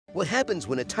What happens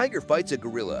when a tiger fights a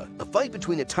gorilla? A fight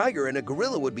between a tiger and a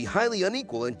gorilla would be highly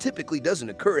unequal and typically doesn't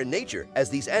occur in nature, as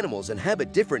these animals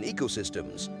inhabit different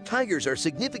ecosystems. Tigers are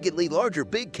significantly larger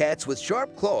big cats with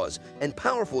sharp claws and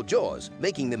powerful jaws,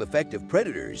 making them effective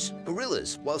predators.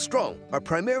 Gorillas, while strong, are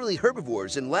primarily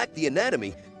herbivores and lack the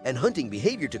anatomy and hunting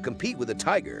behavior to compete with a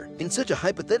tiger. In such a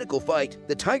hypothetical fight,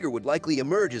 the tiger would likely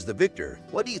emerge as the victor.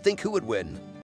 What do you think, who would win?